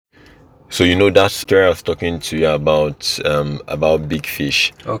So that story I was talking to you about Big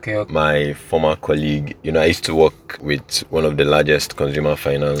Fish. Okay. My former colleague, I used to work with one of the largest consumer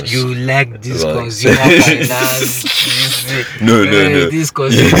finance. You like this banks. consumer finance? No. This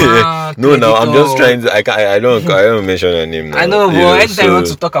consumer. No, now I'm just creditor. trying to. I don't mention her name now. I know, but anytime you want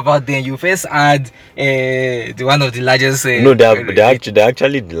to talk about them, you first add the one of the largest. No, they're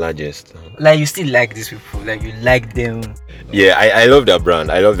actually the largest. Like, you still like these people, like you like them. Yeah, I love that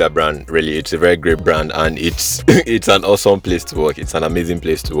brand. I love that brand. Really, it's a very great brand, and it's it's an awesome place to work. It's an amazing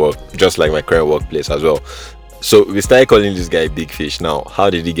place to work, just like my current workplace as well. So we started calling this guy Big Fish. Now, how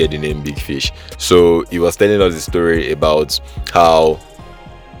did he get the name Big Fish? So he was telling us a story about how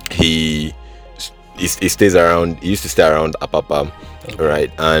he stays around. He used to stay around Apapa,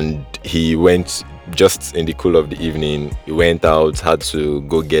 right? And he went just in the cool of the evening. He went out, had to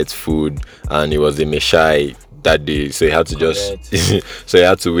go get food, and he was a Meshai that day, so he had to so he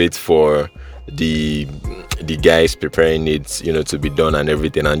had to wait for the guys preparing it, to be done and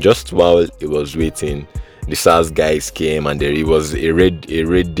everything. And just while he was waiting, the SARS guys came, and it was a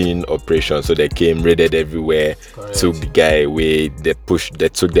raiding operation. So they came, raided everywhere, took the guy away. They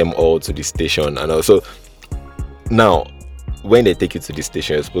took them all to the station. And also, now when they take you to the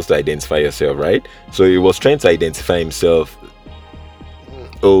station, you're supposed to identify yourself, right? So he was trying to identify himself.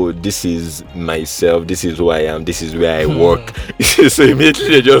 Oh, this is myself, this is who I am, this is where I work. So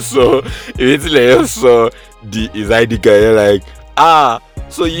immediately I just saw his ID card. You're like,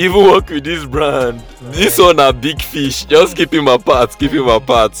 so you even work with this brand? This one a Big Fish. Just keep him apart. So when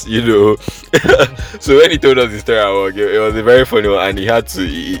he told us the story at work, it was a very funny one, and he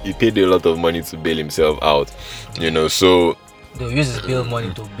paid a lot of money to bail himself out. So they'll use his bail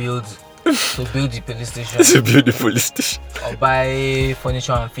money to build the police station. To build the police station. Or buy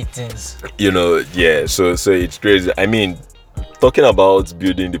furniture and fittings. Yeah. So it's crazy. I mean, talking about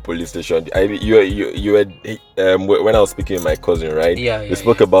building the police station, you had when I was speaking with my cousin, right? Yeah. We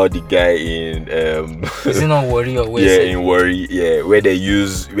spoke about the guy in Is it not Worry or where? Yeah, in Worry. Yeah, where they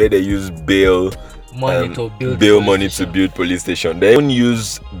use bail money to build police station. They don't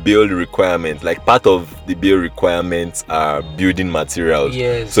use bail requirements. Like, part of the bail requirements are building materials.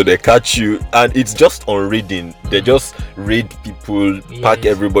 Yes. So they catch you, and it's just on raiding. They just raid people, pack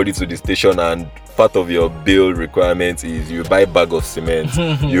everybody to the station, and part of your bail requirement is you buy bag of cement,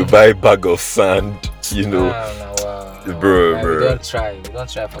 you buy bag of sand. Bro.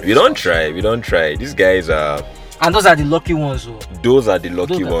 We don't try. We don't try. These guys are. And those are the lucky ones. Those are the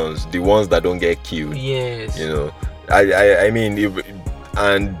lucky ones, the ones that don't get killed. Yes. I mean,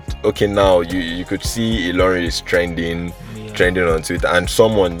 okay, now you could see Ilorin is trending on Twitter, and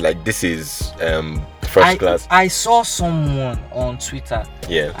someone like, this is first class. I saw someone on Twitter.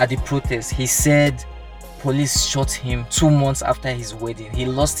 Yeah. At the protest, he said police shot him 2 months after his wedding. He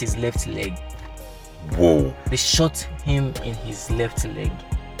lost his left leg. Whoa. They shot him in his left leg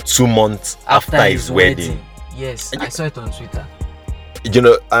 2 months after his wedding. Yes, I saw it on Twitter.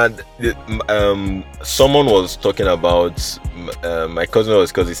 And someone was talking about my cousin,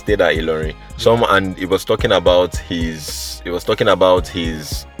 was, because he stayed at Ilorin. And he was talking about his. A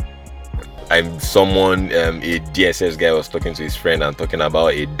DSS guy was talking to his friend and talking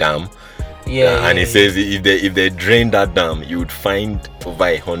about a dam. And he says if they drain that dam, you would find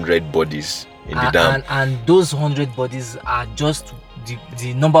over 100 bodies in the dam. And those 100 bodies are just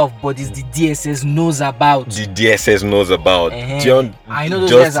the number of bodies the DSS knows about. I know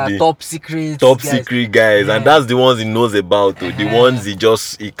those guys are top secret guys, and that's the ones he knows about. The ones he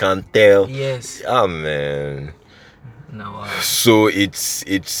can tell. Yes. Man. No. So it's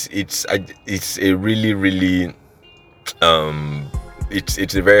a really, really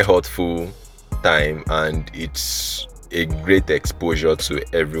it's a very hurtful time, and it's a great exposure to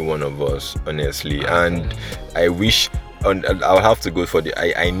every one of us, honestly. And I wish. I'll have to go for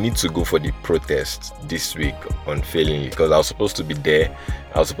I need to go for the protest this week, unfailingly, because I was supposed to be there.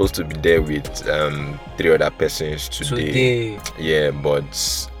 I was supposed to be there with 3 other persons today. Yeah, but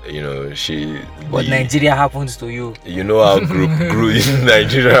Nigeria happens to you. How group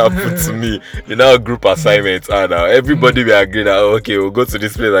Nigeria happened to me. How group assignments are now. Everybody will agree that, okay, we'll go to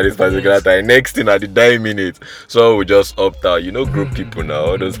this place at this particular time. Next thing, at the dying minute, so we just opt out. Group people now,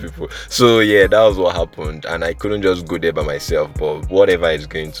 all those people. So yeah, that was what happened, and I couldn't just go there by myself. But whatever is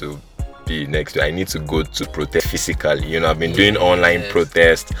going to be next, I need to go to protest physically. I've been doing online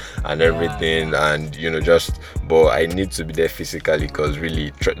protest and everything, and but I need to be there physically, because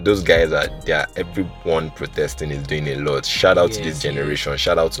really those guys everyone protesting is doing a lot. Shout out to this generation.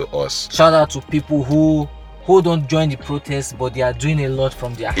 Shout out to us. Shout out to people who who don't join the protest, but they are doing a lot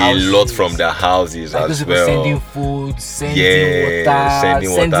from their A houses. lot from their houses like as those people well. sending food, sending Yeah,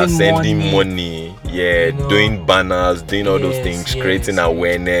 water, sending money. Yeah, you know. doing banners, doing all those things, creating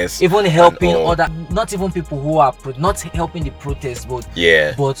awareness. Even helping and all. other, not even people who are not helping the protest, but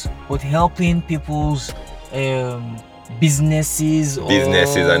Yeah, but helping people's businesses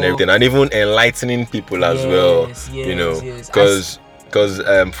and everything, and even enlightening people as well. You know, because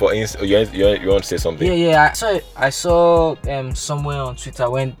for instance, you want to say something? Yeah. I saw somewhere on Twitter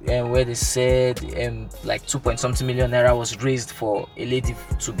when where they said like 2 point something million naira was raised for a lady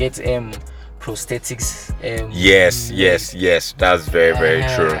to get prosthetics. Yes, that's very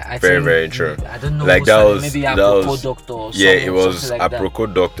true. Very true. I don't know, like that was maybe Aproko doctor or it was like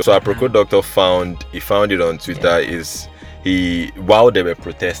Aproko doctor. So Aproko doctor found it on Twitter. Is he, while they were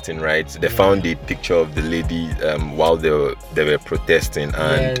protesting, right, they found the picture of the lady while they were protesting,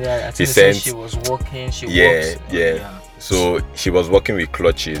 and he said she was walking. So she was walking with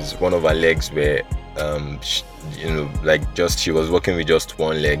crutches. One of her legs were she was walking with just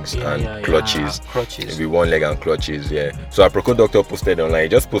one legs and crutches. With one leg and crutches. So Aproko doctor posted online,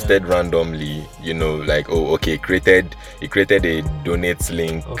 just posted randomly, like, oh, okay, he created a donate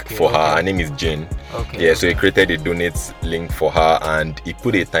link for her. Her name is Jane. So he created a donate link for her, and he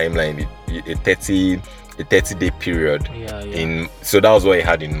put a timeline, a 30-day period so that was what he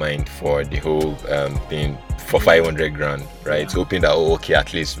had in mind for the whole thing, for 500 grand, right? So hoping that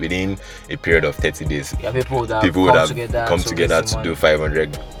at least within a period of 30 days people would have come together to do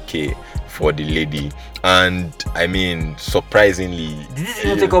 500k for the lady. And I mean, surprisingly, did it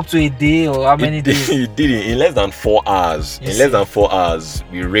even take up to a day, or how many days? It did it in less than 4 hours. Less than 4 hours,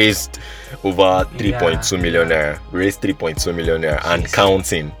 we raised over 3.2 million naira. We raised 3.2 million naira and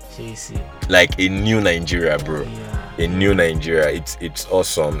counting. Like a new Nigeria, bro. A new Nigeria. It's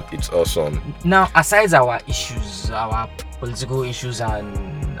awesome. Now, aside our issues, our political issues and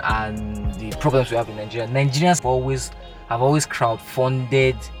the problems we have in Nigeria, Nigerians have always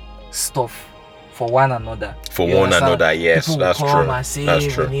crowdfunded stuff for one another. Yes, people that's will true. Come and say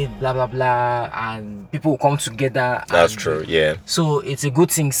we need blah blah blah, and people will come together. That's true. Yeah. So it's a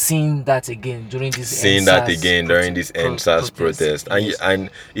good thing seeing that again during this NSAS protest. And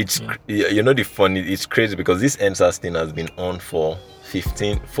it's the funny. It's crazy because this NSAS thing has been on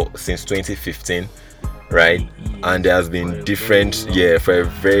since 2015. Right, and there has been for a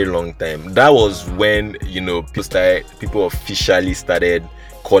very long time. That was when people officially started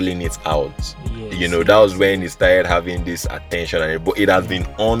calling it out. That was when it started having this attention, but it has been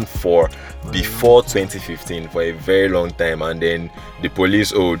on for before 2015 for a very long time. And then the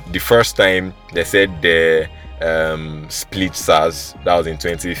police, the first time they said the split SARS, that was in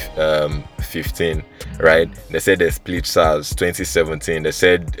 2015, right? They said they split SARS. 2017 they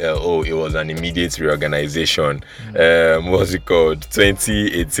said it was an immediate reorganization. What's it called?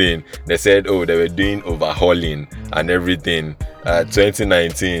 2018 they said they were doing overhauling and everything.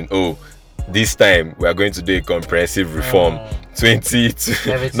 2019 this time we are going to do a comprehensive reform.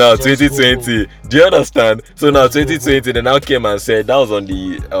 2020, do you understand? So now 2020 they now came and said, that was on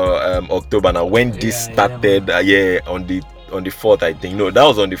the October now when this started. On the 4th, I think. No, that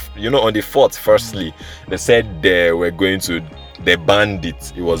was on the on the 4th. Firstly they said they banned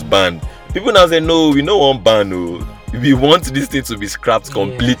it. It was banned. People now say, no, we no want ban. We want this thing to be scrapped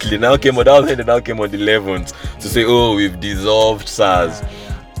completely. That was when they now came on the 11th to say, we've dissolved SARS.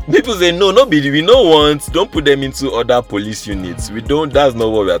 People say no, we no want. Don't put them into other police units. We don't. That's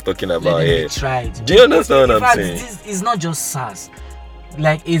not what we are talking about here. Do you understand what I'm saying? It's not just SARS.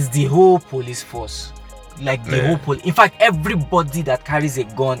 Like, it's the whole police force. Like the whole police. In fact, everybody that carries a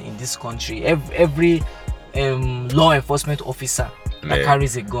gun in this country, every law enforcement officer that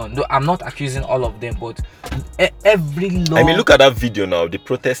carries a gun. No, I'm not accusing all of them, but every law. I mean, look at that video now. The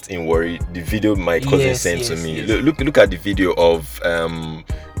protest in Warri. The video my cousin sent to me. Look at the video of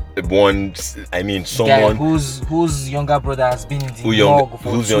someone whose younger brother has been in the morgue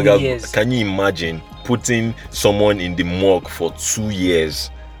for 2 years. Can you imagine putting someone in the morgue for 2 years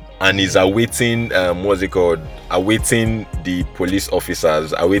and is awaiting awaiting the police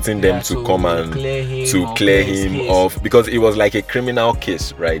officers, awaiting them to come and clear him off, because it was like a criminal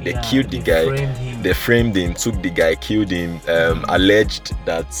case, right? They killed the guy, they framed him, took the guy, killed him, alleged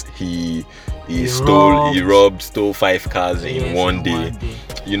that he stole 5 cars in one day.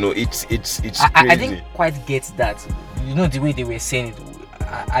 It's crazy. I didn't quite get that. The way they were saying it,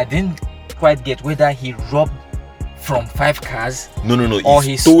 I didn't quite get whether he robbed from 5 cars. No. Or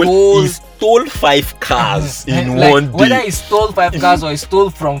He stole 5 cars in like, one day. whether he stole 5 cars or he stole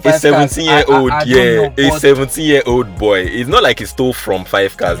from 5 A cars. 17-year-old, I yeah, don't know, a but 17-year-old boy. It's not like he stole from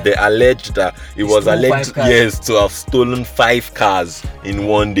 5 cars. They alleged that he was stole alleged, 5 cars. yes, to have stolen 5 cars in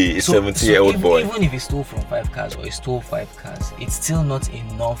one day. A 17-year-old boy. Even if he stole from 5 cars or he stole 5 cars, it's still not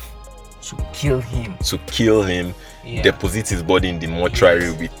enough to kill him. Yeah. Deposit his body in the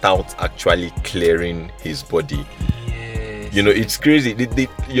mortuary without actually clearing his body. Yes. You know, it's crazy.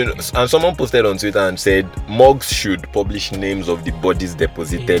 And someone posted on Twitter and said morgues should publish names of the bodies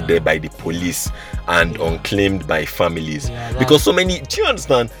deposited there by the police and unclaimed by families. Because so many, do you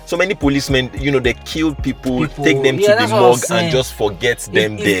understand? So many policemen, they kill people take them to the morgue and just forget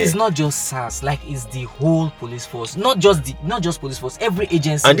them there. It's not just SARS, like it's the whole police force, not just police force, every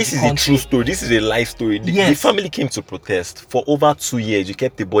agency. And this is a true story. This is a life story. The family came to protest for over 2 years. You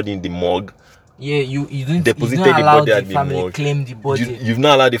kept the body in the morgue. Yeah, you don't deposited the body at the family claim the body. You've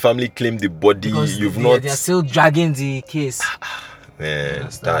not allowed the family claim the body. Because they're still dragging the case. Man,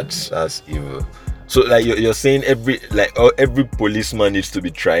 that's evil. So like you're saying every policeman needs to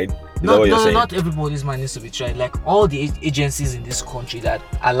be tried. No, not every policeman needs to be tried. Like all the agencies in this country that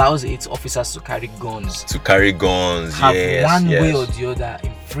allows its officers to carry guns. Have one way or the other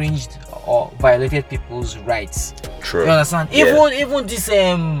infringed or violated people's rights. True. You understand? Even this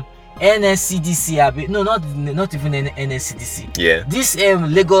NSCDC, not even NSCDC. Yeah. This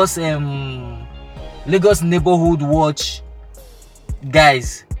Lagos Neighborhood Watch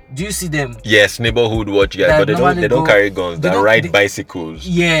guys. Do you see them? Yes, Neighborhood Watch guys, but they don't carry guns. They ride bicycles.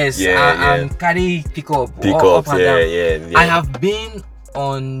 Yes, and carry pickup up and down. Yeah. I have been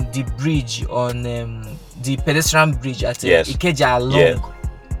on the bridge, on the pedestrian bridge at Ikeja along,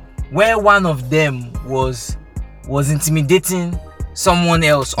 where one of them was intimidating someone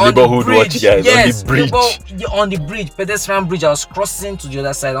else on Neighborhood the bridge. Watch guys, yes, on the bridge. On the bridge, pedestrian bridge. I was crossing to the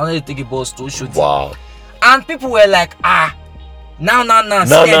other side. I wanted to take a bus to shoot. Wow. And people were like, now.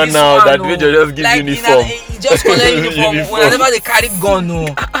 That major just give uniform. He just collect uniform. Whenever they carry gun, no.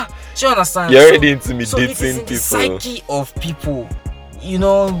 Do you understand? You're already intimidating so it is in people. The psyche of people.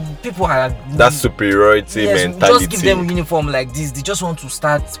 People are that superiority mentality. Just give them uniform like this. They just want to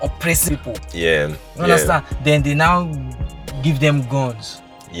start oppressing people. Yeah. You understand? Then they now give them guns.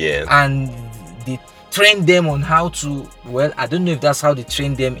 Yeah. And they train them on how to. Well, I don't know if that's how they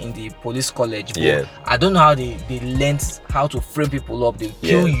train them in the police college. But I don't know how they learned how to frame people up. They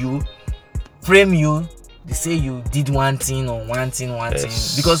kill you, frame you. They say you did one thing.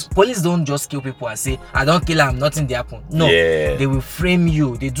 Because police don't just kill people and say, I don't kill them, nothing they happen. No, they will frame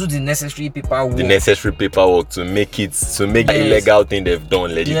you. They do the necessary paperwork. To make the illegal thing they've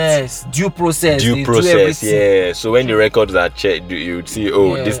done legit. Yes, due process. Yeah. So when the records are checked, you would see,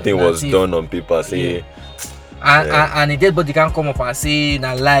 this thing was done on paper. Say, and a dead body can come up and say,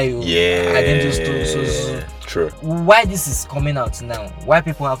 "Na lie." I didn't just do so. True. Why this is coming out now? Why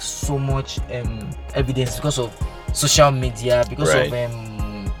people have so much evidence? Because of social media, because of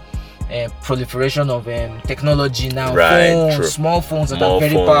proliferation of technology now. Phones, small phones that are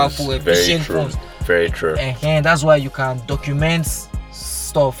very powerful, efficient phones. Very true. And that's why you can document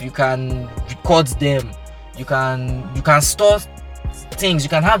stuff. You can record them. You can store things. You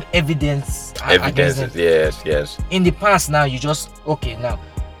can have evidence. Yes. In the past, now you just now.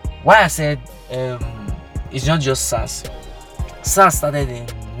 Why I said it's not just SARS. SARS started in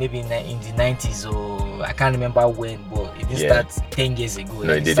the 90s, or I can't remember when, but it didn't start 10 years ago.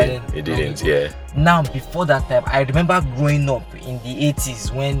 No, it didn't. Yeah. Now, before that time, I remember growing up in the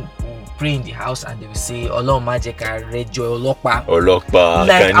 80s when we pray in the house and they will say, "Olo Majeka Rejo Olokpa."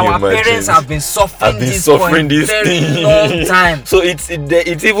 Like our parents have been suffering this for a very long time. So it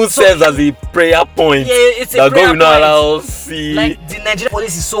even serves as a prayer point. Yeah, it's a prayer point. God will not allow us see. Like the Nigerian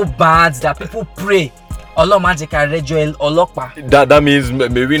police is so bad that people pray. That means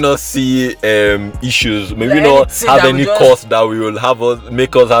maybe not see issues, maybe not have any cause that will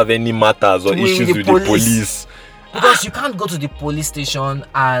make us have any matters or issues with the police. Because you can't go to the police station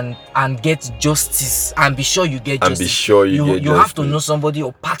and get justice and be sure you get justice. You have to know somebody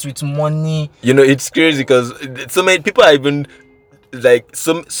or part with money. It's crazy because so many people are even like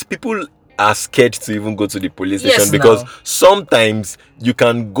some people are scared to even go to the police station because sometimes you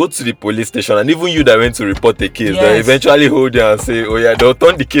can go to the police station and even you that went to report a case, they'll eventually hold you and say, they'll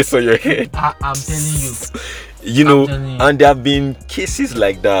turn the case on your head. I'm telling you. And there have been cases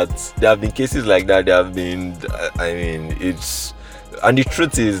like that. And the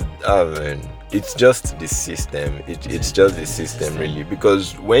truth is, it's just the system. It's just the system, really.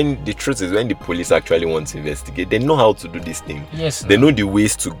 Because when the police actually want to investigate, they know how to do this thing. Yes. They know the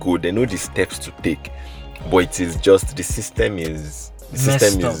ways to go. They know the steps to take. but it is just the system is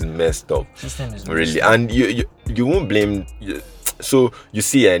messed up. System is Really, messed up. and you won't blame. So you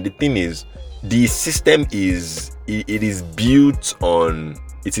see, the thing is, the system is it is built on.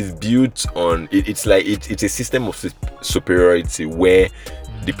 It's a system of superiority where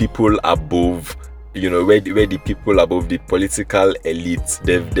the people above, where the people above the political elite,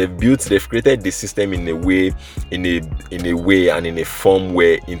 they've created the system in a way and in a form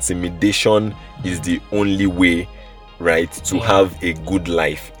where intimidation is the only way, right, to have a good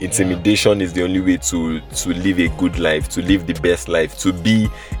life. Intimidation is the only way to live a good life, to live the best life, to be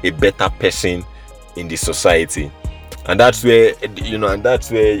a better person in the society. And that's where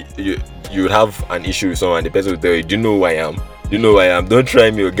you have an issue with someone. The person will tell you, do you know who I am? Don't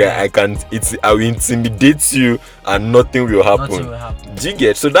try me, okay? I will intimidate you and nothing will happen. Do you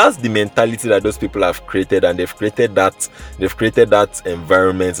get? So that's the mentality that those people have created, and they've created that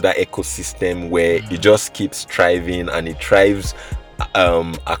environment, that ecosystem where it just keeps thriving, and it thrives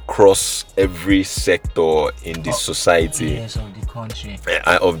across every sector in the society. Yes, of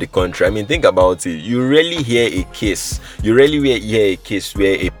the country. I mean, think about it. You rarely hear a case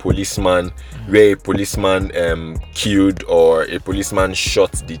where a policeman killed, or a policeman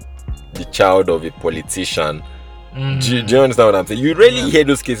shot the child of a politician. Do you understand what I'm saying? You rarely hear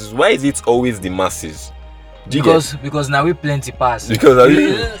those cases. Why is it always the masses? Because now we plenty pass. Now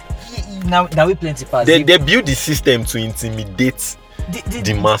we plenty pass. They build the system to intimidate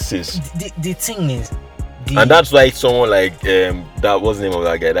the masses. The thing is, and that's why someone like that was the name of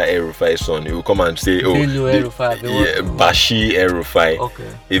that guy, that El-Rufai son, he will come and say, Bashi El-Rufai. Okay.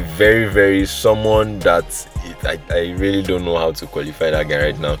 A very, very someone that I really don't know how to qualify that guy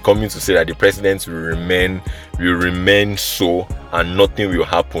right now, coming to say that the president will remain so and nothing will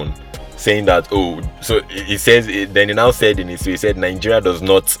happen. Saying that, so he says, then he now said he said Nigeria does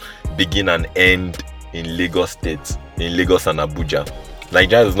not begin and end in Lagos State, in Lagos and Abuja.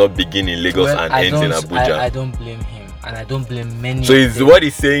 Nigeria does not begin in Lagos and ends in Abuja. I don't blame him, and I don't blame many. So what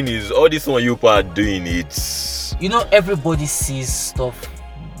he's saying is, all this one you people are doing, it's... everybody sees stuff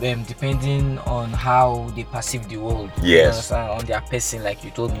depending on how they perceive the world. Yes. On their person, like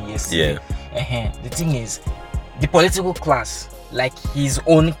you told me yesterday. Yeah. The thing is, the political class, like his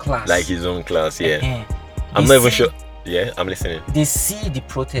own class. Yeah. I'm not even sure. Yeah, I'm listening. They see the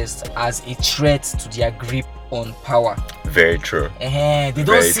protest as a threat to their grip on power. Very true. They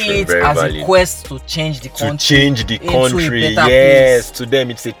don't see it as a quest to change the country. Yes, place. To them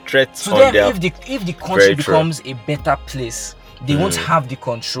it's a threat. To them, if the country becomes a better place, they won't have the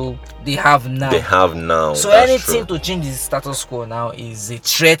control they have now. So anything to change the status quo now is a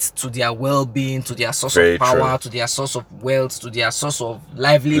threat to their well-being, to their source of power, to their source of wealth, to their source of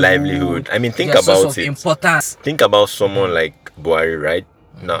livelihood. I mean, think about it. Importance. Think about someone like Buhari, right?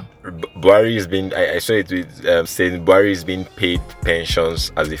 Now, Buhari is being, I saw it with saying Buhari is being paid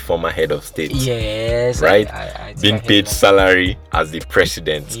pensions as the former head of state. Yes. Right? Being paid salary as the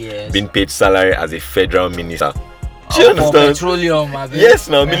president. Yes. Being paid salary as a federal minister. Do you understand? Petroleum, yes,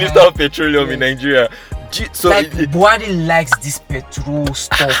 now Minister of Petroleum in Nigeria. So like Buhari likes this petrol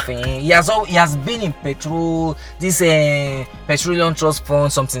stuff. He has been in this petroleum trust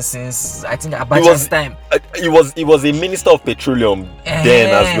fund something since I think Abacha's time. He was a minister of petroleum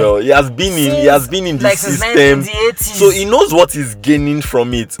then as well. He has been in the system, so he knows what he's gaining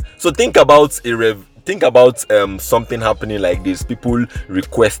from it. So think about something happening like this, people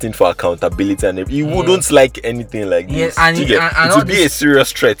requesting for accountability, and he wouldn't like anything like this. And it would be a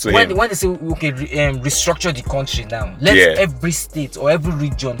serious threat to him. When they say, okay, restructure the country now, let every state or every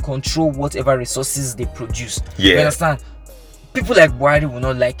region control whatever resources they produce. You understand? People like Buhari will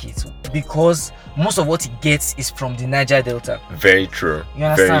not like it because most of what he gets is from the Niger Delta. Very true. You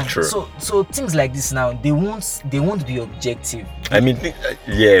understand? Very true. So things like this now, they won't be objective. I mean,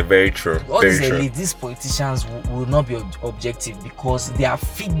 very true. All these politicians will not be objective because they are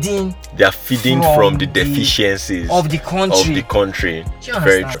feeding. They are feeding from the deficiencies of the country.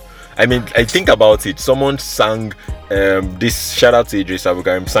 Very true. I mean, I think about it. Someone sang this, shout out to Idris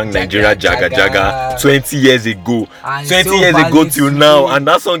Abukarim, sang Nigeria Jaga Jaga 20 years ago. 20 years ago till now, and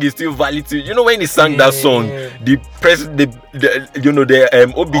that song is still valid to you. When he sang that song, the president,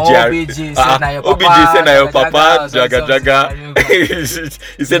 OBJ said na your papa Jaga Jaga.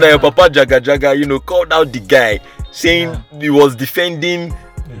 He said na your papa Jaga Jaga, called out the guy saying he was defending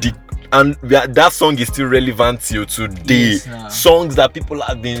the. And that song is still relevant till today. Songs that people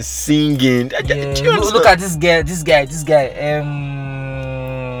have been singing. Look at this guy.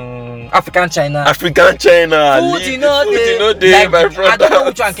 African China. African China. Food you know day, my brother. I don't know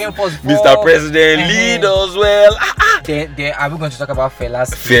which one came first. Mr. President, lead us well. Then are we going to talk about Fela's?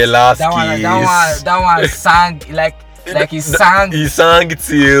 That one sang like he sang. He sang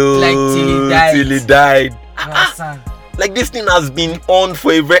till he died. Like this thing has been on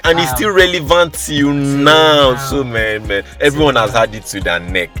for and it's still relevant to you now. So man, everyone has had it to their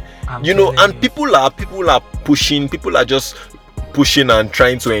neck. And people are pushing. People are just pushing and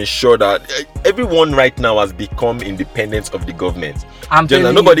trying to ensure that everyone right now has become independent of the government.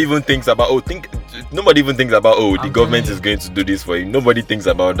 Nobody even thinks about the government is going to do this for you. Nobody thinks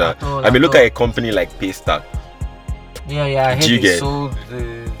about that. Look at a company like Paystack. I hate it. Sold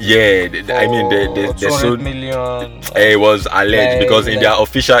they sold million. It was alleged because in their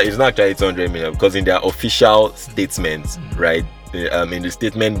official, it's not actually 800 million, because in their official statements, right? In the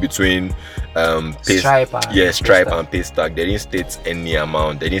statement between Stripe and Paystack, they didn't state any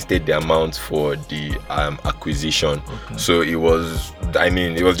amount. They didn't state the amount for the acquisition. Okay. So it was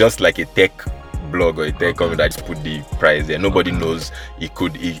just like a tech blog or a tech company that just put the price there. Nobody knows. It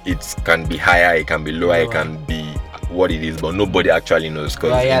can be higher, it can be lower, it can be what it is, but nobody actually knows,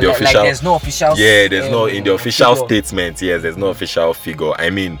 because in the official, there's no official. There's no in the official statement. Yes, there's no official figure.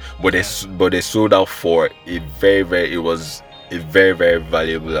 But they sold out for a very, it was a very, very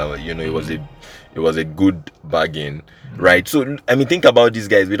valuable. It was a good bargain, right? So think about these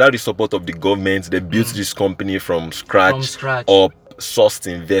guys. Without the support of the government, they built this company from scratch. Up, sourced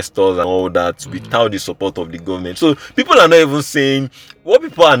investors and all that, without the support of the government. So people are not even saying, what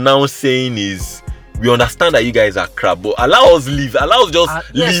people are now saying is, we understand that you guys are crap, but allow us live. Allow us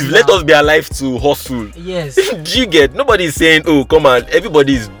just live. Let us be alive to hustle. Yes. Do you get? Nobody is saying, oh, come on.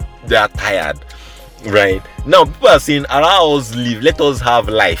 They are tired, right? Now people are saying, allow us live. Let us have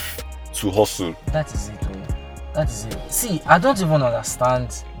life to hustle. That is it. That is it. See, I don't even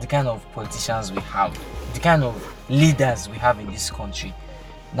understand the kind of politicians we have, the kind of leaders we have in this country.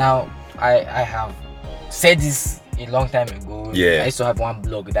 Now, I have said this a long time ago. I used to have one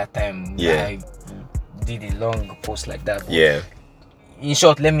blog at that time. I did a long post like that. In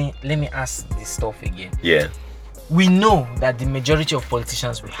short, let me ask this stuff again. We know that the majority of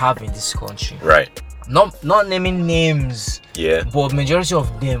politicians we have in this country, right? Not naming names, but majority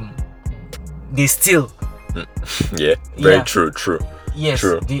of them, they steal. Very true. Yes,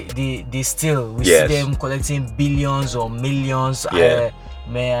 true. They steal. We see them collecting billions or millions.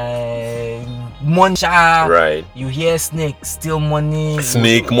 Money, right? You hear snake steal money,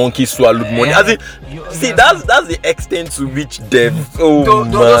 monkey swallowed money. See, that's the extent to which they've.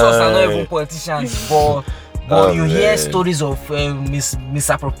 Those are not even politicians, but you hear stories of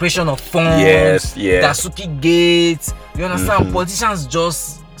misappropriation of funds. Dasuki Gate. You understand? Politicians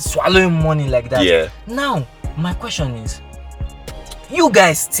just swallowing money like that. Now, my question is, you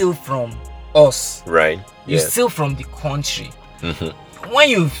guys steal from us, right? You steal from the country. When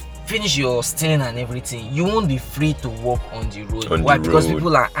you finish your stealing and everything, you won't be free to walk on the road. Why? Because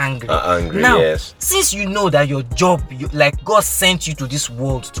people are angry. Now, since you know that your job, God sent you to this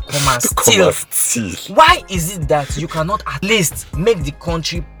world to come and steal, why is it that you cannot at least make the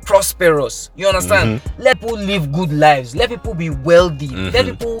country prosperous? You understand? Let people live good lives. Let people be wealthy. Let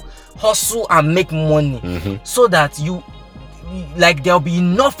people hustle and make money, so that there'll be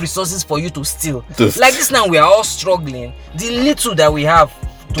enough resources for you to steal. Like this now, we are all struggling. The little that we have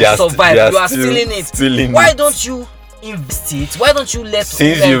to survive, you are stealing it. Why don't you invest it? Why don't you let?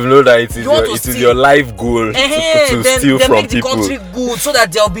 Since you know that it is your life goal to steal from make people. The country good, so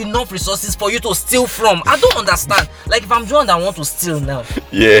that there'll be enough resources for you to steal from. I don't understand. Like, if I'm the one that want to steal now,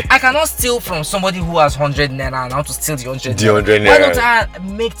 I cannot steal from somebody who has 100 naira and I want to steal the 100 naira. Why don't I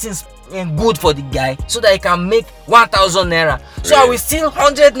make things good for the guy so that he can make 1,000 naira? So I will steal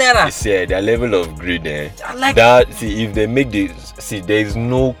 100 naira. Their level of greed, if they make there is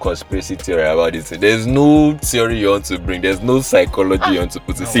no conspiracy theory about this. There's no theory you want to bring. There's no psychology you want to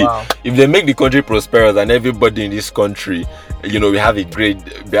put it. If they make the country prosperous and everybody in this country, we have a great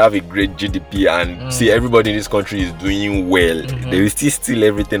GDP, and everybody in this country is doing well, they will still steal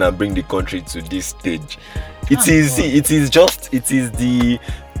everything and bring the country to this stage. It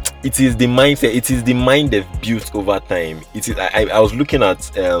is the mindset. It is the mind they've built over time. It is. I was looking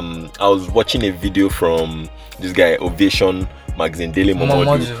at. I was watching a video from this guy, Ovation Magazine. Daily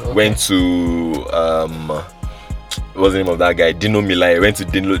Momodu went to what's the name of that guy? Dino Milai. Went to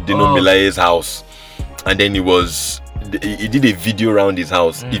Dino Milai's house, and then he did a video around his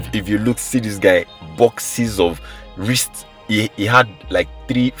house. If you see this guy, boxes of wrist. He had like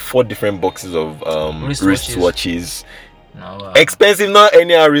 3-4 different boxes of wristwatches. Expensive, not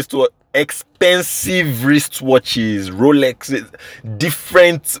any wristwatch. expensive wristwatches, Rolexes,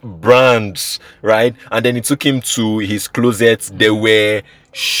 different brands, right? And then he took him to his closet. There were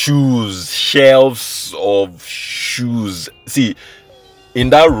shoes, shelves of shoes. See, in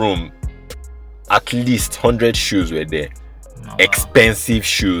that room, at least 100 shoes were there. Wow. Expensive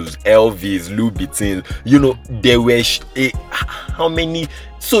shoes, LVs, Louis Vuitton. You know, there were how many?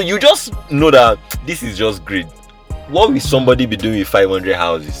 So you just know that this is just great. What will somebody be doing with 500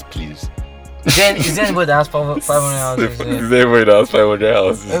 houses, please? Then is there anybody that has 500 houses? Is there anybody that has 500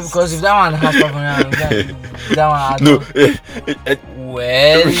 houses? Because if that one has 500 houses, that one has No.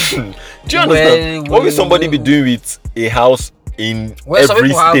 well, do you understand? What will somebody be doing with a house in every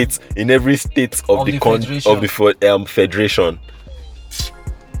state of the federation?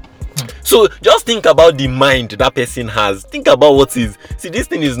 So just think about the mind that person has. Think about what is. See, this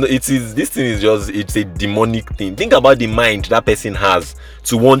thing is just, it's a demonic thing. Think about the mind that person has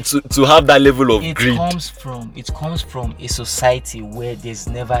to want to have that level of greed. It comes from a society where there's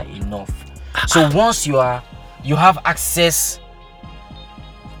never enough. So once you have access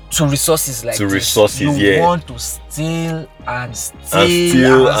to resources like you want to steal and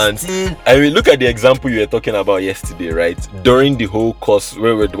steal. I mean, look at the example you were talking about yesterday, right? During the whole course,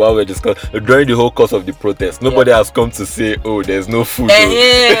 during the whole course of the protest, nobody has come to say, "Oh, there's no food."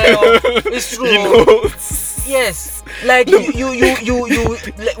 It's true. You know? Yes, like you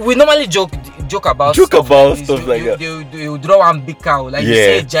we normally joke about stuff like that. They will draw one big cow, like you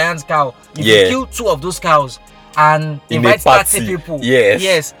say, a giant cow. If you kill 2 of those cows and invite 30 people,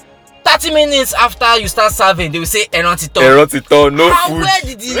 yes, 30 minutes after you start serving, they will say erotito, no food.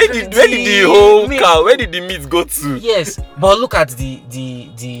 Where did the meat go to? Yes, but look at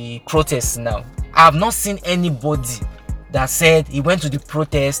the protests now. I have not seen anybody that said he went to the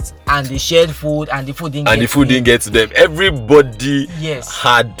protest and they shared food and the food didn't get to them. Everybody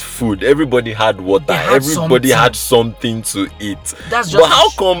had food. Everybody had water. Everybody had something to eat. But how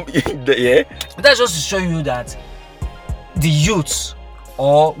come? That's just to show you that the youth,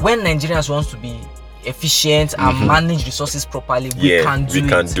 or when Nigerians want to be efficient and manage resources properly, we can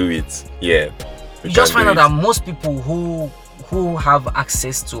do it. Yeah. You just find out that most people who have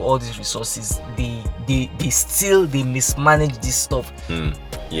access to all these resources, they mismanage this stuff.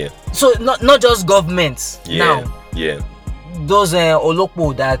 Yeah. So not just governments now. Yeah. Those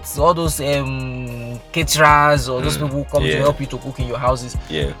olokpo, that all those caterers or those people who come to help you to cook in your houses.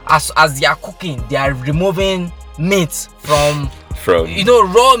 Yeah. As they are cooking, they are removing meat from raw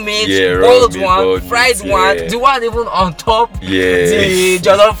meat, boiled one, fried one, the one even on top, the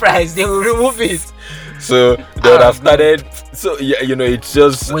jollof fries, they will remove it. So they would have started. So it's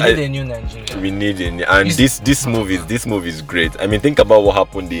just we need a new Nigeria. We need it, and this movie is great. I mean, think about what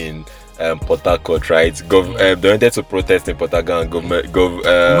happened in Port Harcourt, right? They wanted to protest in Port Harcourt, and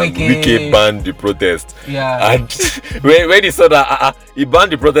Wike banned the protest. Yeah. And when he saw that he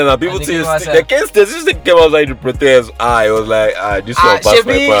banned the protest, and people came outside the protest. It was like this one passed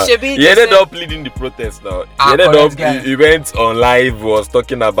my part. He ended up leading the protest now. He went on live, was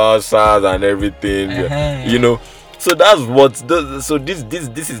talking about SARS and everything. You know. So that's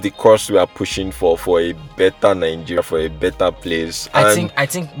this is the course we are pushing for a better Nigeria, for a better place. I think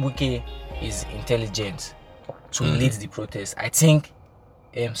Wike is intelligent to lead the protest. I think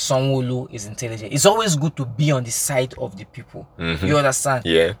Sanwo-Olu is intelligent. It's always good to be on the side of the people. You understand?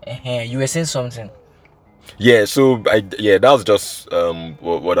 Yeah. You were saying something. Yeah. So that was just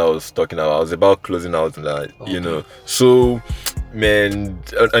what I was talking about. I was about closing out that. Okay. So, man,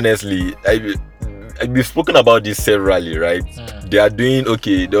 honestly, we've spoken about this severally, right? They are doing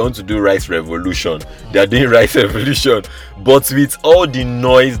they want to do rice revolution. They are doing rice revolution, but with all the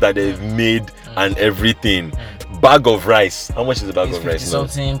noise that they've made and everything. Bag of rice. How much is a bag of rice now?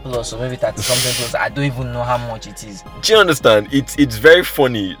 Something plus, or maybe 30 something plus. I don't even know how much it is. Do you understand? It's very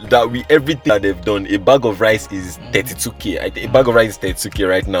funny that everything that they've done, a bag of rice is 32k. I think a bag of rice is 32k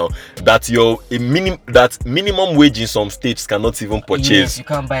right now. That minimum wage in some states cannot even purchase. Yes, you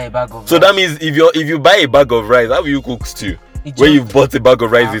can't buy a bag of rice. So that means if you buy a bag of rice, how will you cook stew? When you've bought a bag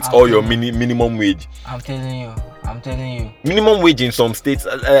of rice, it's all your minimum wage. I'm telling you. Minimum wage in some states,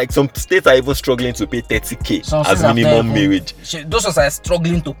 like some states are even struggling to pay 30k as minimum wage. Those ones are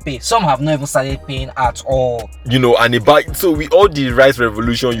struggling to pay. Some have not even started paying at all. So with all the rice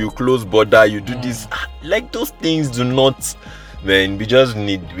revolution, you close border, you do this, like those things do not. Man, we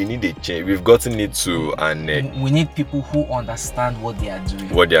need a change. We've gotten it to, and we need people who understand what they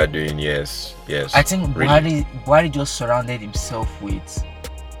are doing. Yes. I think really. Buhari just surrounded himself with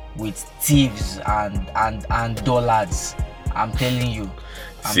thieves and dullards. I'm telling you.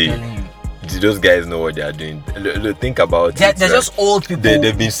 those guys know what they are doing. Think about They're it. just old people.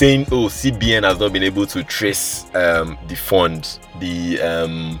 They've been saying, oh, CBN has not been able to trace the funds. The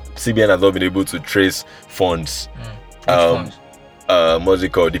CBN has not been able to trace funds. Funds? What's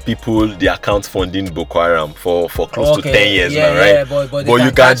it called? The people, the account funding Boko Haram for close to 10 years now, right? Yeah, but But you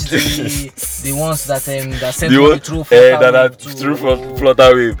you can can't catch the ones that send the money one through that are Flutterwave through to-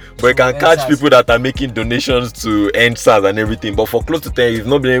 Flutterwave, but you can catch NSAS. people that are making donations to NSAS and everything. But for close to 10 years, you've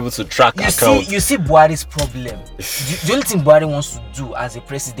not been able to track accounts. You see Buhari's problem. The only thing Buhari wants to do as a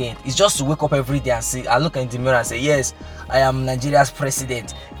president is just to wake up every day and say, I look in the mirror and say, yes, I am Nigeria's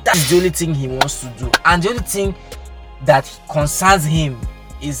president. That's the only thing he wants to do. And the only thing that concerns him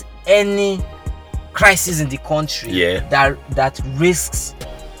is any crisis in the country that risks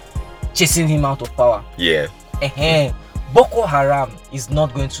chasing him out of power. Yeah. Boko Haram is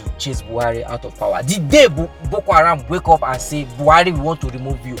not going to chase Buhari out of power. The day Boko Haram wake up and say, Buhari, we want to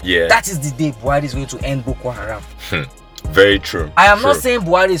remove you, that is the day Buhari is going to end Boko Haram. Very true. I am not saying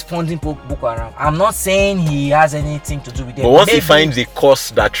Buhari is funding Boko Haram. I'm not saying he has anything to do with it. But once he finds a cause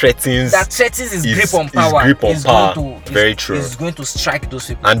that threatens his grip on power, very true. He's going to strike those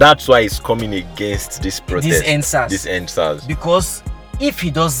people. And that's why he's coming against this protest. This NSAS. Because if he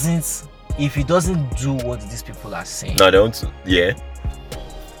doesn't do what these people are saying, no, they want to. Yeah.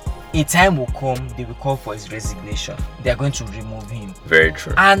 A time will come, they will call for his resignation. They are going to remove him. Very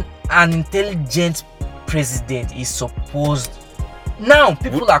true. And an intelligent president is supposed. Now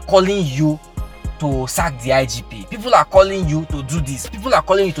people are calling you to sack the IGP. People are calling you to do this. People are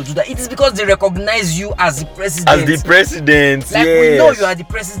calling you to do that. It is because they recognize you as the president. As the president, like, we know you are the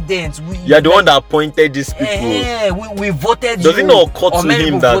president. You are the one that appointed these people. We voted you. Does it not occur to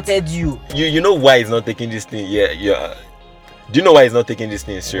him that voted you? You know why he's not taking this thing? Yeah. Do you know why he's not taking this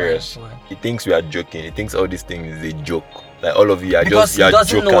thing serious? Why? He thinks we are joking. He thinks all these things is a joke. Like all of you are because you are he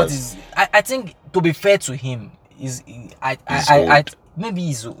doesn't jokers. know what is. I think, to be fair to him, maybe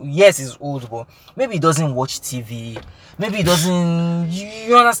he's old, but maybe he doesn't watch TV. Maybe he doesn't.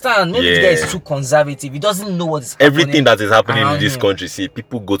 You understand? Maybe the guy is too conservative. He doesn't know what is happening. Everything that is happening in this country, see,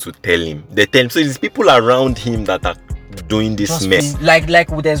 people go to tell him. They tell him. So it's people around him that are doing this just mess. Like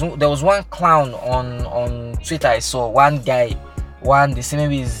there was one clown on Twitter. I saw one guy. They say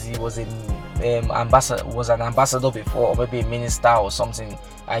maybe he was an ambassador before, or maybe a minister or something.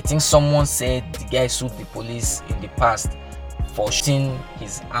 I think someone said the guy sued the police in the past for shooting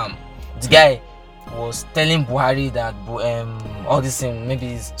his arm. The guy was telling Buhari that all this thing, maybe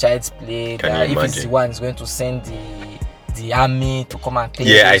it's child's play. That if he's the one, is going to send the army to come and take.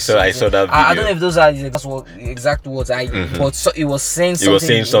 Yeah, I saw that video. I don't know if those are the exact words. But so it was saying something. He was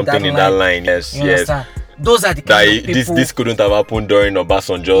saying something in that line. Yes, you understand? Those are the kind of people. This couldn't have happened during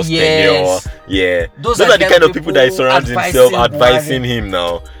Obasanjo's tenure. Yeah. Those are the kind of people that he surrounds himself advising him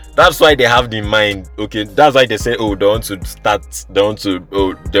now. That's why they have the mind. Okay, that's why they say, oh, they want to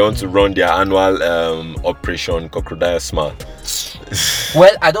run their annual Operation Crocodile Smart.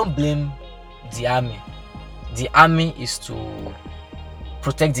 Well, I don't blame the army. The army is to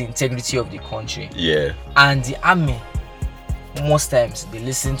protect the integrity of the country. Yeah. And the army, most times they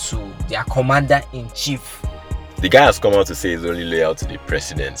listen to their commander-in-chief. The guy has come out to say he's only loyal to the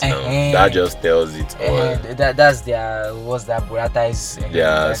president now. That just tells it all. That's their, what's that, Burata's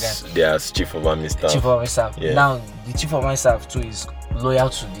their chief of army staff. Chief of army staff. Yeah. Now the chief of army staff too is loyal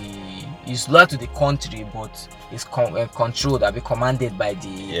to the country, but is controlled and be commanded by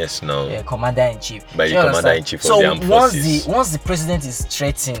the commander-in-chief. By the commander-in-chief of the armed forces. So once the president is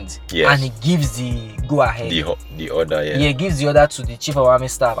threatened, yes, and he gives the go-ahead, the order, he gives the order to the chief of army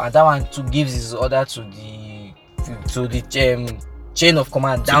staff, and that one too gives his order to the chain of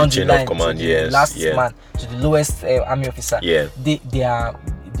command, down the line, to the last man, to the lowest army officer. They are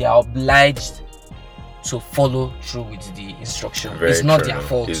obliged to follow through with the instruction. It's not their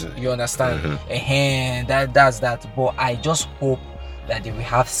fault. You understand? Mm-hmm. That's that. But I just hope that they will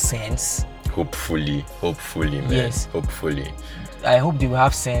have sense. Hopefully, man. Yes. Hopefully. I hope they will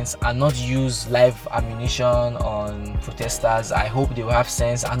have sense and not use live ammunition on protesters. I hope they will have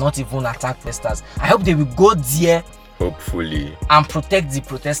sense and not even attack protesters. I hope they will go there, hopefully, and protect the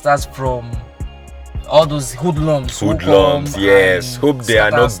protesters from all those hoodlums. Yes. Hope they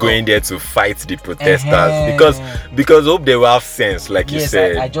are not going there to fight the protesters because hope they will have sense, like you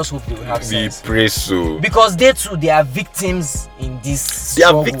said. I just hope they will have sense. We pray so. Because they too, they are victims in this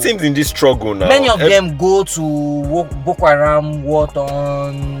struggle. They are victims in this struggle now. Many of them go to Boko Haram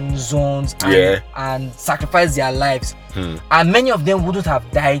war-torn zones and sacrifice their lives. And many of them wouldn't have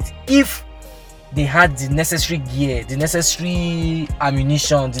died if they had the necessary gear, the necessary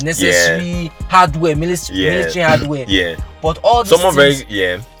ammunition, the necessary hardware, military hardware. But all these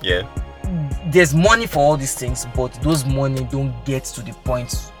there's money for all these things, but those money don't get to the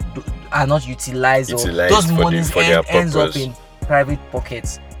point, are not utilized, or those monies ends up in private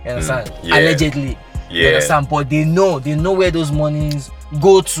pockets. You understand? Allegedly. You understand? But they know where those monies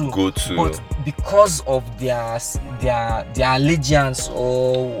go to. But because of their allegiance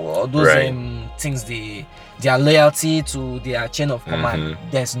or those things, their loyalty to their chain of command,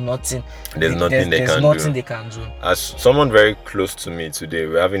 there's nothing they can do. As someone very close to me today,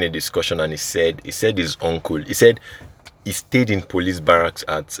 we're having a discussion, and he said his uncle, he said he stayed in police barracks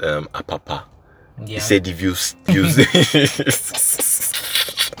at Apapa. He said if you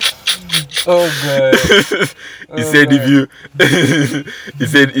oh god. He said if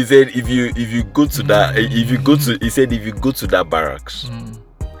you go to that barracks,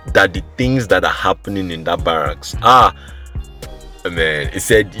 that the things that are happening in that barracks man, he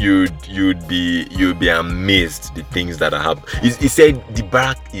said you'd be amazed the things that are happening. He said the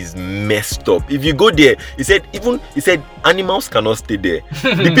barrack is messed up. If you go there, he said animals cannot stay there.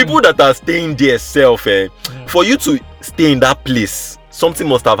 The people that are staying there for you to stay in that place, something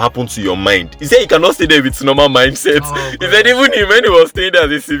must have happened to your mind. He said you cannot stay there with normal mindset. He said even him, when he was staying there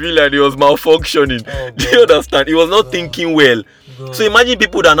as a civilian, he was malfunctioning. Do you understand? He was not thinking well. So imagine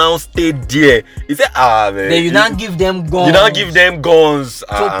people that now stayed there. He said, man. Then you don't give them guns. You don't give them guns to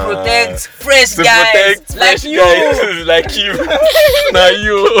protect fresh guys like you. Like you. Now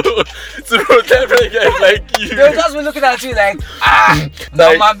you. To protect fresh guys like you. They'll just be looking at you like,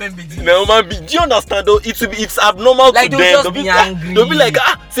 no man be. Do you understand though? It's abnormal like to them. They'll be angry. They'll be like,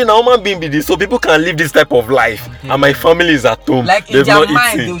 say now man being be this, so people can live this type of life. And my family is at home. Like in their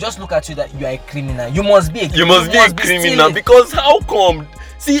mind, they'll just look at you that you are a criminal. You must be a criminal because how come?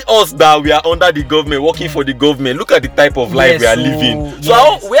 See us that we are under the government, working for the government. Look at the type of life we are living.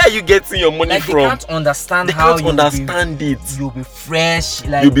 So where are you getting your money from? They can't understand it. You'll be fresh.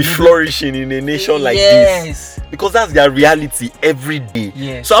 You'll be flourishing in a nation like this. Because that's their reality every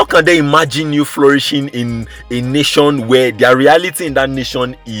day. So how can they imagine you flourishing in a nation where their reality in that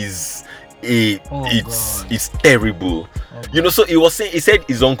nation is it's terrible? You know, so he said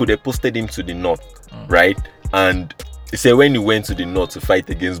his uncle, they posted him to the north, right? And he said when he went to the north to fight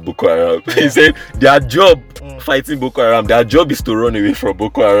against Boko Haram, he said their job fighting Boko Haram, their job is to run away from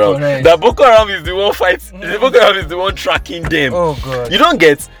Boko Haram. That Boko Haram is the one fighting, Boko Haram is the one tracking them. Oh God. You don't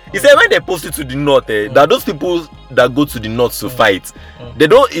get. He said when they posted to the north, that those people that go to the north to fight, they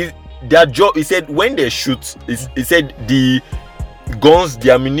don't. Their job. He said when they shoot, he said the guns,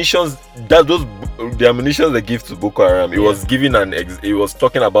 the ammunitions, the ammunitions they give to Boko Haram. He was giving he was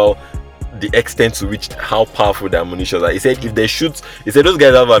talking about the extent to which how powerful the ammunition are. He said if they shoot, he said those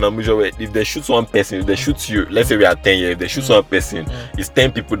guys have an ammunition where if they shoot one person, if they shoot you, let's say we are 10 years, if they shoot one person, it's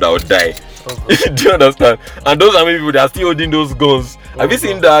 10 people that will die. Do you understand? And those army people, they are still holding those guns. Have you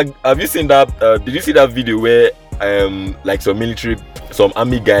seen that? Did you see that video where like some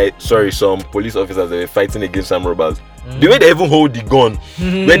army guy, some police officers, they were fighting against some robbers? The way they even hold the gun,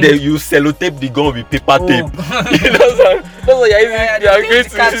 when they use sellotape the gun with paper tape. You know what? That's what you're going to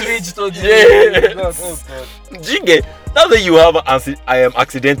cartridge to that's why you have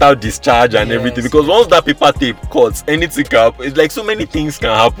accidental discharge and everything, because once that paper tape cuts, anything can happen. It's like so many things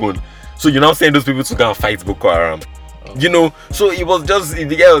can happen. So you're now saying those people to go and fight Boko Haram. You know, so it was just,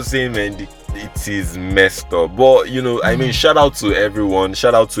 the guy was saying, man, it is messed up. But you know, I mean, shout out to everyone,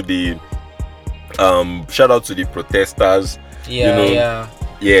 shout out to the protesters.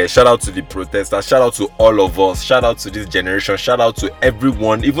 Shout out to the protesters, shout out to all of us, shout out to this generation, shout out to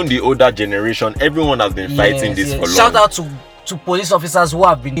everyone, even the older generation. Everyone has been fighting this for long. Shout out to police officers who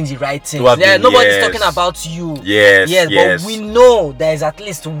have been doing the right thing. Nobody's talking about you. But we know there is at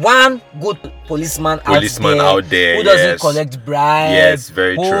least one good policeman out there who doesn't collect bribes,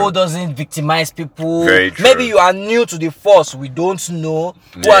 who doesn't victimize people. Maybe you are new to the force, we don't know,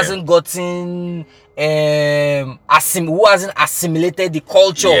 who hasn't gotten who hasn't assimilated the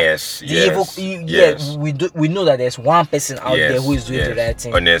culture. We know that there's one person out there who is doing the right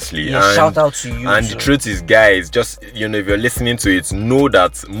thing. Honestly, shout out to you. And the truth is, guys, just if you're listening to it, know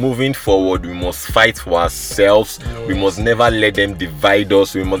that moving forward, we must fight for ourselves. We must never let them divide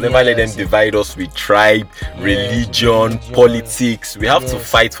us. We must never let them divide us with tribe, religion, politics. We have to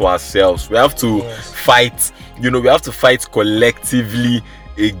fight for ourselves. We have to fight. We have to fight collectively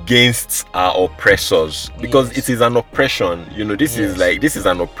against our oppressors, because it is an oppression. This is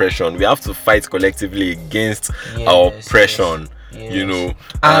an oppression. We have to fight collectively against our oppression.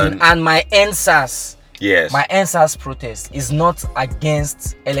 And my NSAS, my NSAS protest is not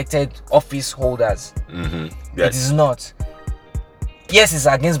against elected office holders. It is not. Yes, it's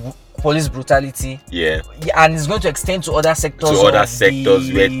against police brutality. Yeah. And it's going to extend to other sectors. To other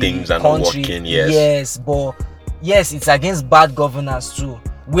sectors where things are not working. Yes, but yes, it's against bad governance too.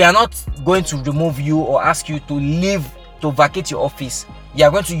 We are not going to remove you or ask you to leave, to vacate your office. You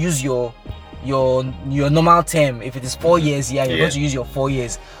are going to use your normal term. If it is 4 years, you're going to use your 4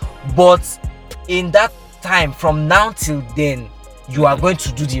 years. But in that time, from now till then, you are going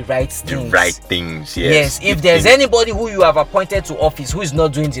to do the right things. The right things, yes. If there's anybody who you have appointed to office who is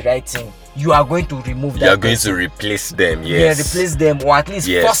not doing the right thing, you are going to remove that. You are going to replace them, yes. Yeah, replace them, or at least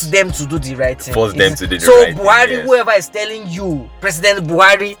force them to do the right thing. Force them to do the right thing. So Buhari, whoever is telling you, President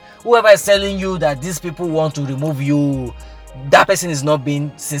Buhari, whoever is telling you that these people want to remove you, that person is not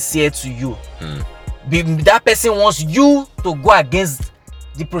being sincere to you. That person wants you to go against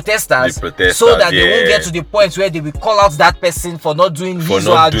the protesters, so that they won't get to the point where they will call out that person for not doing his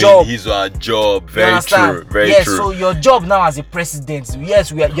or her job. Very true. So your job now as a president,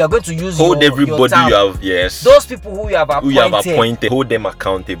 yes, you are going to use everybody your you have, yes, those people who you have appointed, hold them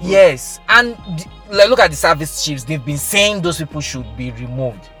accountable. Yes, and look at the service chiefs. They've been saying those people should be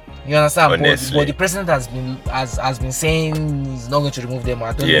removed. You understand? But the president has been saying he's not going to remove them.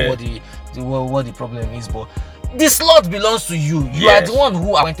 I don't know what the problem is, but the slot belongs to you. You are the one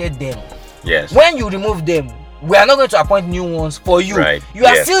who appointed them. Yes. When you remove them, we are not going to appoint new ones for you. Right. You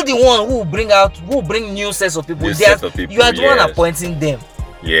are still the one who will bring new sets of people. You are the one appointing them.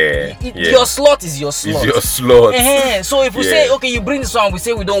 Your slot is your slot. It's your slot. So if we say, okay, you bring this one, we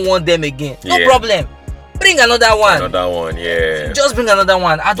say we don't want them again. No problem. Bring another one. Just bring another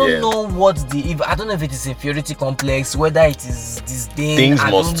one. I don't know I don't know if it is inferiority complex, whether it is disdain. Things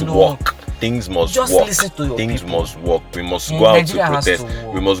must work. Things must just work. Listen to your things people. Must work. We must go out to protest.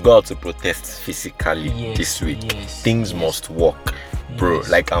 We must go out to protest physically this week. Things must work, bro.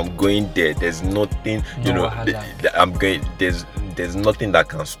 Like I'm going there. There's nothing, I'm going. There's nothing that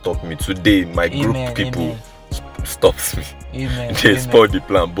can stop me today. My group people stops me. They spoil the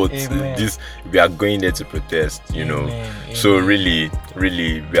plan, but we are going there to protest, So really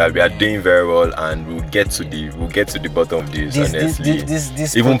we are doing very well, and we'll get to the bottom of this. Honestly,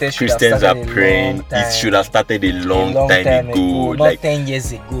 this even Christians are praying. It should have started a long time ago, not 10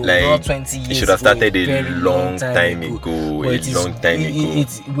 years ago, not 20 years ago. It should have started a long time ago.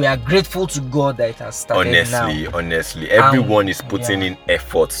 We are grateful to God that it has started now. Honestly, everyone is putting in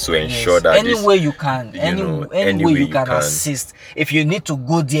efforts to ensure that any way you can, any way you can assist. If you need to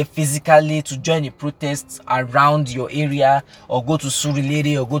go there physically to join the protests around your area, or go to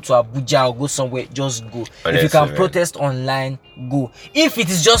Surulere, or go to Abuja, or go somewhere, just go. Honestly, if you can protest online, go. If it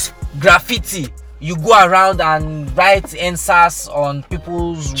is just graffiti, you go around and write answers on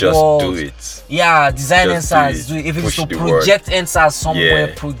people's walls. Just do it. Yeah, design answers. Do it. If it's to project answers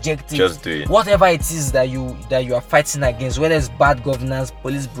somewhere, project it. Just do it. Whatever it is that you are fighting against, whether it's bad governance,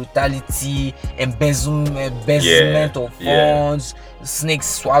 police brutality, embezzlement of funds, snakes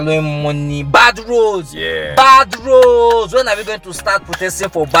swallowing money, bad roads. Bad roads. When are we going to start protesting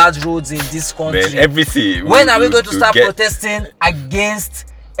for bad roads in this country? Man, everything. When are we going to start protesting against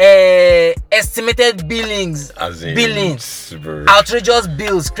estimated billings, outrageous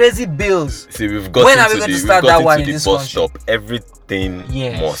bills, crazy bills? See, we've got. When are we going to start that one in this country? Stop. Everything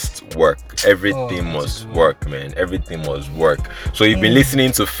must work. Everything must work, man. Everything must work. So you've been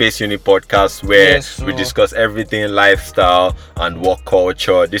listening to Face Uni podcast, where we discuss everything lifestyle and work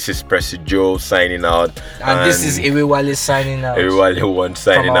culture. This is Presi Joe signing out, and this is Ewewale signing out. Ewewale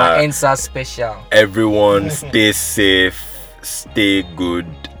signing from our out. NSAS special. Everyone, stay safe, stay good,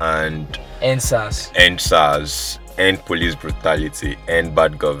 and end SARS, end police brutality, end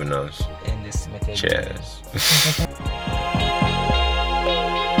bad governance. End estimated. Cheers.